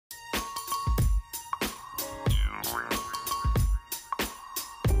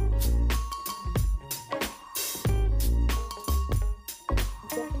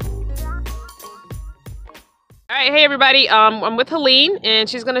right, hey everybody. I'm with Helene, and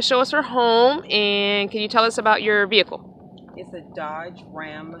she's going to show us her home. And can you tell us about your vehicle? It's a Dodge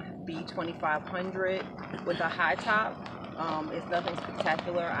Ram B2500 with a high top. It's nothing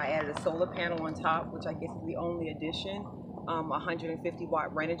spectacular. I added a solar panel on top, which I guess is the only addition. 150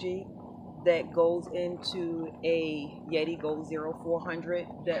 watt Renogy that goes into a Yeti Gold 0400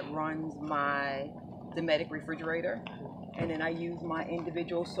 that runs my Dometic refrigerator. And then I use my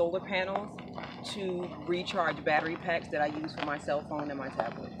individual solar panels to recharge battery packs that I use for my cell phone and my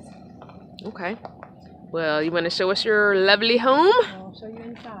tablets. Okay. Well, you want to show us your lovely home? I'll show you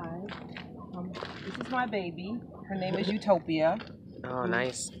inside. This is my baby. Her name is Utopia. Oh,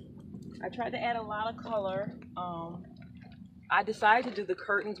 nice. I tried to add a lot of color. I decided to do the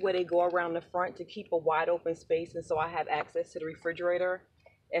curtains where they go around the front to keep a wide open space, and so I have access to the refrigerator.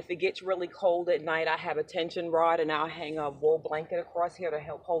 If it gets really cold at night, I have a tension rod and I'll hang a wool blanket across here to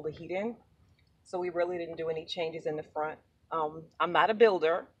help hold the heat in. So we really didn't do any changes in the front. I'm not a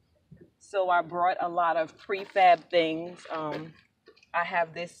builder, so I brought a lot of prefab things. I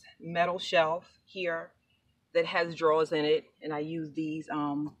have this metal shelf here that has drawers in it, and I use these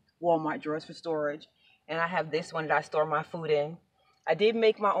Walmart drawers for storage. And I have this one that I store my food in. I did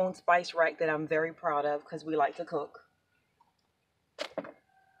make my own spice rack that I'm very proud of because we like to cook.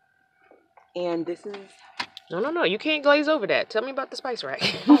 And this is... No, you can't glaze over that. Tell me about the spice rack.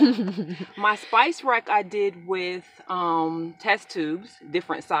 My spice rack I did with test tubes,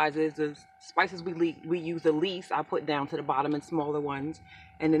 different sizes. The spices we use the least, I put down to the bottom and smaller ones.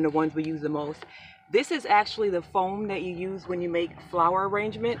 And then the ones we use the most. This is actually the foam that you use when you make flower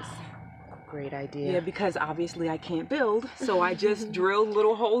arrangements. Great idea. Yeah, because obviously I can't build. So I just drilled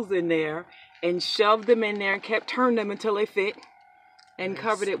little holes in there and shoved them in there and kept turning them until they fit. And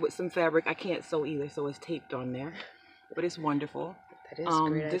covered it with some fabric. I can't sew either, so it's taped on there. But it's wonderful. That is a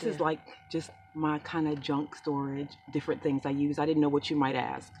great This idea. is like just my kind of junk storage, different things I use. I didn't know what you might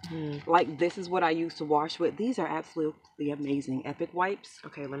ask. Like this is what I use to wash with. These are absolutely amazing. Epic wipes.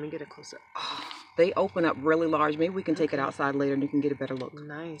 Okay, let me get a close up. Oh, they open up really large. Maybe we can take it outside later and you can get a better look.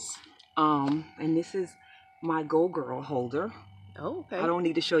 Nice. And this is my Gold Girl holder. Oh, okay. I don't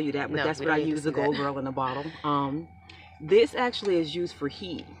need to show you that, but No, that's we what I don't need to use see the Gold that. Girl in the bottle. This actually is used for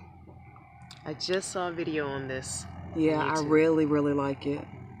heat. I just saw a video on this. Yeah, I really, really like it.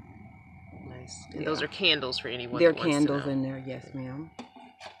 Nice. And those are candles for anyone. There are that wants to candles know. in there, yes, ma'am.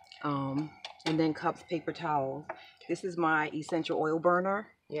 And then cups, paper towels. This is my essential oil burner.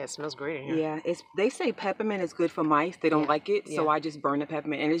 Yeah, it smells great in here. Yeah, they say peppermint is good for mice. They don't like it, so Yeah. I just burn the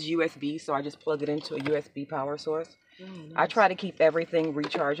peppermint. And it's USB, so I just plug it into a USB power source. Oh, nice. I try to keep everything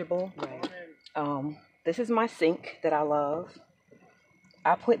rechargeable. Right. This is my sink that I love.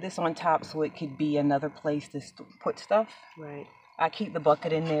 I put this on top so it could be another place to put stuff. Right. I keep the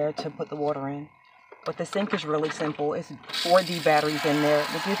bucket in there to put the water in. But the sink is really simple. It's 4D batteries in there.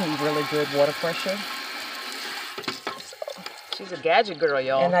 It gives me really good water pressure. She's a gadget girl,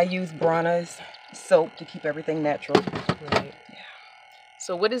 y'all. And I use Brana's soap to keep everything natural. Right. Yeah.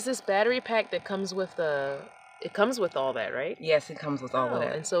 So what is this battery pack that comes with the... It comes with all that, right? Yes, it comes with all of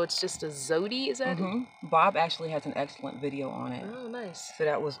that. And so it's just a Zodi, is that? Bob actually has an excellent video on it. Oh, nice. So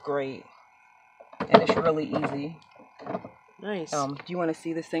that was great. And it's really easy. Nice. Do you want to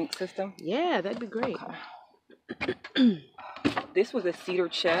see the sink system? Yeah, that'd be great. Okay. This was a cedar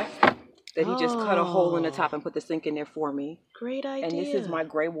chest that he just cut a hole in the top and put the sink in there for me. Great idea. And this is my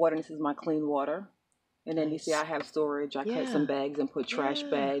gray water and this is my clean water. And then you see I have storage. I cut some bags and put trash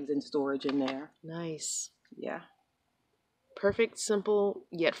bags and storage in there. Nice. Yeah. Perfect, simple,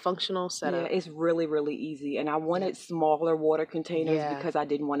 yet functional setup. Yeah, it's really, really easy. And I wanted smaller water containers because I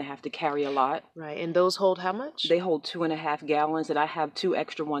didn't want to have to carry a lot. Right. And those hold how much? They hold 2.5 gallons, and I have 2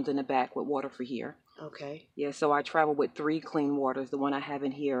 extra ones in the back with water for here. Okay. Yeah, so I travel with 3 clean waters, the one I have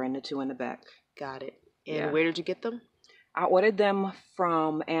in here and the 2 in the back. Got it. And where did you get them? I ordered them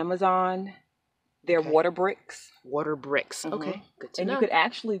from Amazon. They're water bricks. Water bricks. Okay. Good to know. And you could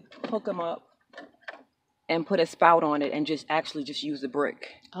actually hook them up and put a spout on it and just use the brick.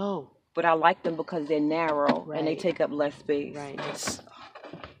 Oh. But I like them because they're narrow and they take up less space. Right. Nice.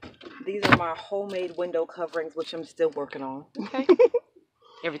 These are my homemade window coverings, which I'm still working on. Okay.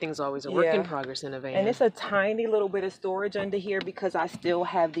 Everything's always a work in progress in a van. And it's a tiny little bit of storage under here because I still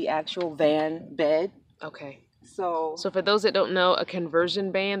have the actual van bed. Okay. So for those that don't know, a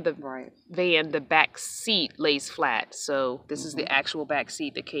conversion van, the back seat lays flat. So this is the actual back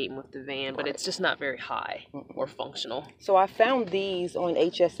seat that came with the van, but it's just not very high or functional. So I found these on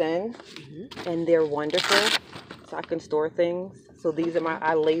HSN and they're wonderful. So I can store things. So these are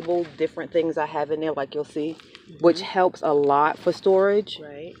I labeled different things I have in there, like you'll see, which helps a lot for storage.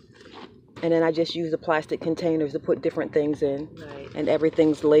 Right. And then I just use the plastic containers to put different things in. Right. And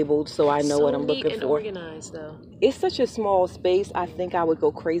everything's labeled so I know what I'm looking neat and for. Organized though. It's such a small space. I think I would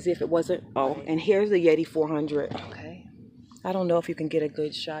go crazy if it wasn't. Oh, Right. and here's the Yeti 400. Okay. I don't know if you can get a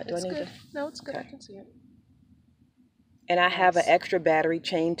good shot. It's good. No, it's good. Okay. I can see it. And I have an extra battery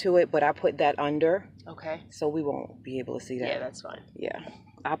chain to it, but I put that under. Okay. So we won't be able to see that. Yeah, that's fine. Yeah.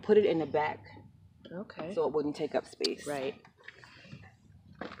 I put it in the back. Okay. So it wouldn't take up space. Right.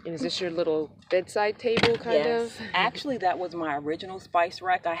 And is this your little bedside table kind of? Actually, that was my original spice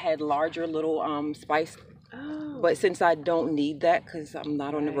rack. I had larger little spice. Oh. But since I don't need that because I'm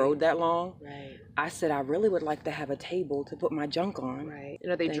not on the road that long, I said I really would like to have a table to put my junk on. Right.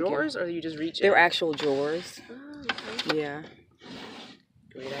 And are they drawers or you just reach in? They're actual drawers. Oh, okay. Yeah.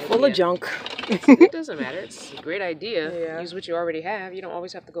 Great idea. Full of junk. It doesn't matter. It's a great idea. Yeah. Use what you already have. You don't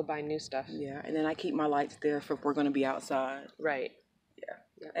always have to go buy new stuff. Yeah. And then I keep my lights there for if we're going to be outside. Right. Yeah.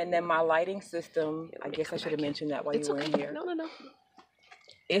 Yep. And then my lighting system, I guess I should have mentioned that while you were in here. No.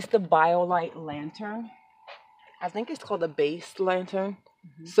 It's the BioLite lantern. I think it's called the base lantern.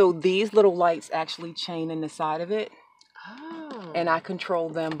 So these little lights actually chain in the side of it. Oh. And I control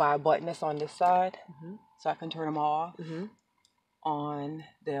them by a button that's on this side. So I can turn them off, on,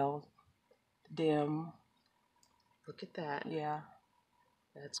 they'll dim. Look at that. Yeah.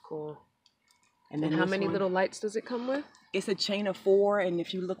 That's cool. And how many little lights does it come with? It's a chain of 4, and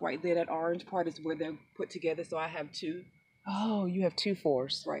if you look right there, that orange part is where they're put together. So I have 2. Oh, you have 2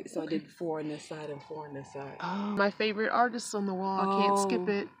 4s. Right, so I did 4 on this side and 4 on this side. Oh, my favorite artist on the wall. I can't skip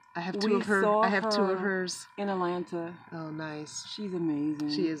it. I have 2 of her. I have 2 of hers in Atlanta. Oh, nice. She's amazing.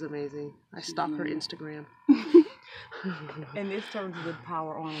 She is amazing. I stalk her Instagram. And this turns the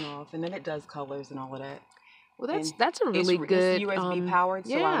power on and off, and then it does colors and all of that. Well, that's a really good. It's USB powered,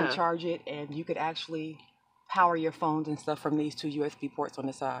 so I would charge it, and you could actually power your phones and stuff from these 2 USB ports on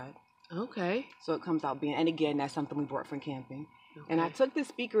the side. Okay. So it comes out being, and again, that's something we brought from camping. Okay. And I took the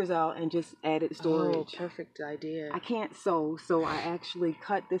speakers out and just added storage. Oh, perfect idea. I can't sew, so I actually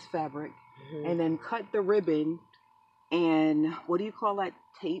cut this fabric and then cut the ribbon and what do you call that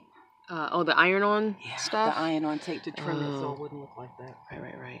tape? The iron-on stuff? The iron-on tape to trim it so it wouldn't look like that.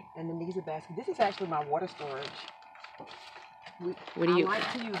 Right. And then these are baskets. This is actually my water storage. What do you? I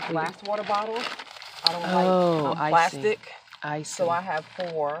like to use glass water bottles. I don't like plastic. I see. So I have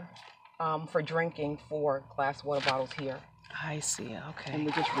 4 for drinking, 4 glass water bottles here. I see. Okay. And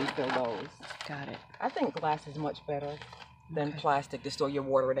we just refill those. Got it. I think glass is much better than plastic to store your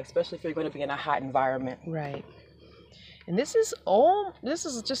water in, especially if you're going to be in a hot environment. Right. And this is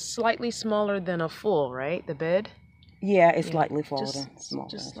just slightly smaller than a full, right? The bed? Yeah, it's slightly smaller.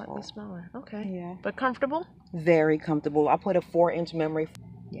 Just slightly smaller. Okay. Yeah. But comfortable? Very comfortable. I put a 4-inch memory.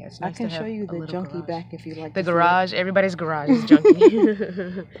 Yeah, it's nice I can show you the junkie garage. back if you like. The garage. Everybody's garage is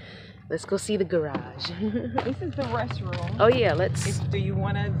junky. Let's go see the garage. This is the restroom. Oh yeah, let's. Do you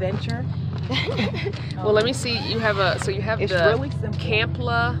want to venture? Well, let me see. You have it's the really simple.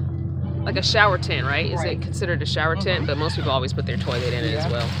 Campla. Like a shower tent, right? Is it considered a shower tent? But most people always put their toilet in it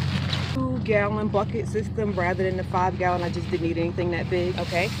as well. 2-gallon bucket system rather than the 5-gallon. I just didn't need anything that big.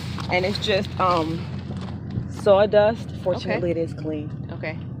 Okay. And it's just sawdust. Fortunately, it is clean.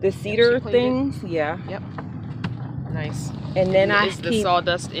 Okay. The cedar things, Yep. Nice. And then is the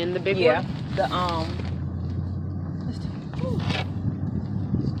sawdust in the big one?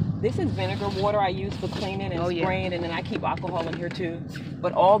 This is vinegar water I use for cleaning and spraying, and then I keep alcohol in here too.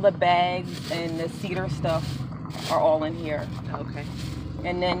 But all the bags and the cedar stuff are all in here. Okay.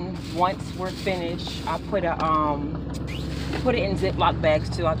 And then once we're finished, I put it in Ziploc bags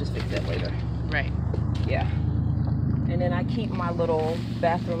too. I'll just fix that later. Right. Yeah. And then I keep my little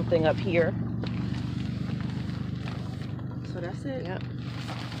bathroom thing up here. So that's it. Yep.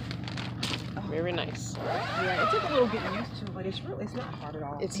 Very nice. Yeah, it took a little getting used to, but it's not hard at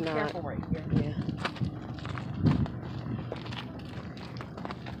all. It's Be not. careful right here. Yeah.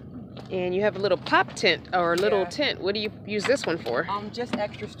 And you have a little pop tent or a little tent. What do you use this one for? Just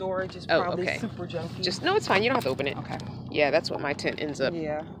extra storage. It's probably super junky. No, it's fine. You don't have to open it. Okay. Yeah, that's what my tent ends up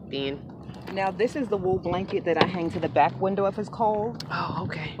being. Now this is the wool blanket that I hang to the back window if it's cold. Oh,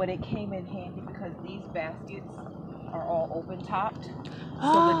 okay. But it came in handy because these baskets are all open topped.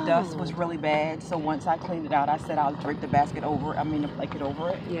 So the dust was really bad. So once I cleaned it out, I said I'll drape the blanket over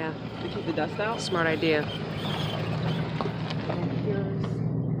it. Yeah. To keep the dust out. Smart idea. And here's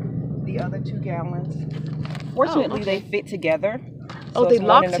the other 2 gallons. Fortunately, they fit together. So they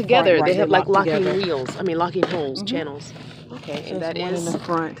lock together. Front, they have like locking wheels. Locking holes, channels. Okay, so and that is in the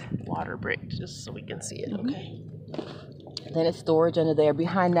front. Water brick, just so we can see it. Okay. Then it's storage under there.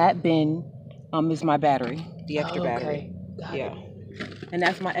 Behind that bin is my battery, the extra battery. Got it. And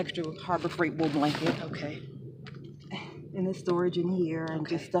that's my extra Harbor Freight wool blanket. Okay. And the storage in here, and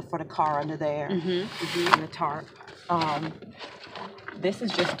just stuff for the car under there. Mm-hmm. And the tarp. This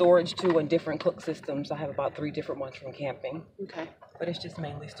is just storage too in different cook systems. I have about 3 different ones from camping. Okay. But it's just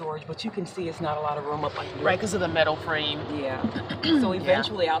mainly storage. But you can see it's not a lot of room up under. Right, because of the metal frame. Yeah. So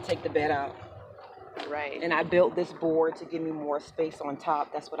eventually I'll take the bed out. Right. And I built this board to give me more space on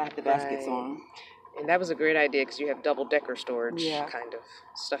top. That's what I have the baskets on. And that was a great idea because you have double-decker storage, Yeah. kind of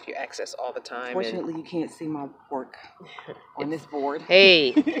stuff you access all the time. Fortunately, you can't see my work on this board.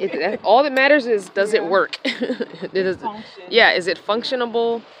 Hey, all that matters is, does it work? Function. Yeah, is it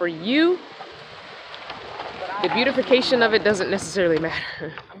functionable for you? The beautification of it doesn't necessarily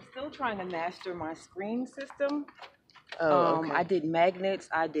matter. I'm still trying to master my screen system. Oh, okay. I did magnets,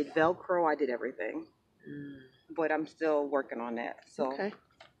 I did Velcro, I did everything. But I'm still working on that. So Okay.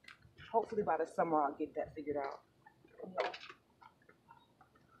 hopefully by the summer I'll get that figured out.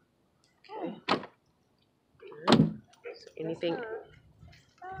 Okay. So anything?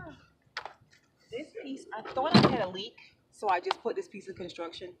 This piece, I thought I had a leak, so I just put this piece of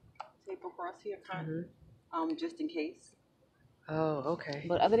construction tape across here, just in case. Oh, okay.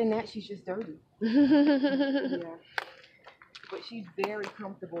 But other than that, she's just dirty. Yeah. But she's very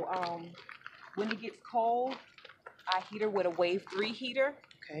comfortable. When it gets cold, I heat her with a Wave 3 heater.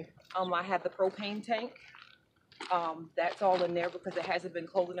 Okay. I have the propane tank. That's all in there because it hasn't been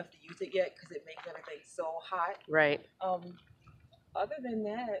cold enough to use it yet because it makes everything so hot. Right. Other than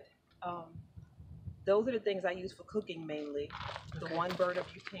that, those are the things I use for cooking mainly. The 1 burner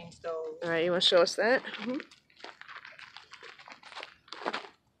butane stove. All right, you want to show us that?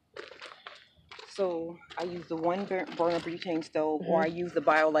 So I use the 1 burner butane stove, or I use the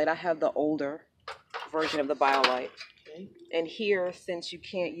BioLite. I have the older version of the BioLite. Okay. And here, since you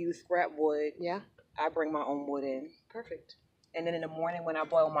can't use scrap wood, Yeah. I bring my own wood in. Perfect. And then in the morning when I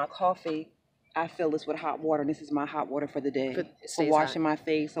boil my coffee, I fill this with hot water. And this is my hot water for the day. For washing my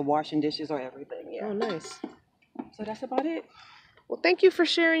face or washing dishes or everything. Yeah. Oh, nice. So that's about it. Well, thank you for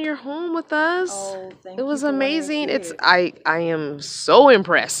sharing your home with us. Oh, thank you. It was for amazing. letting us I am so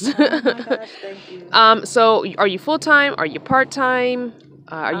impressed. Oh my gosh, thank you. So are you full-time? Are you part-time?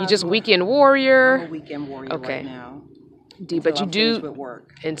 Are you just weekend warrior? I'm a weekend warrior right now. But you do. With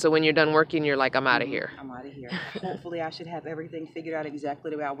work. And so when you're done working, you're like, I'm out of here. I'm out of here. Hopefully I should have everything figured out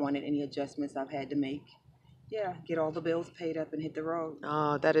exactly the way I wanted. Any adjustments I've had to make. Yeah, get all the bills paid up and hit the road.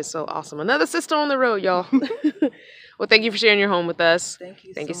 Oh, that is so awesome. Another sister on the road, y'all. Well, thank you for sharing your home with us. Thank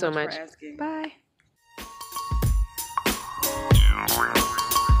you Thank you so much. for asking. Bye.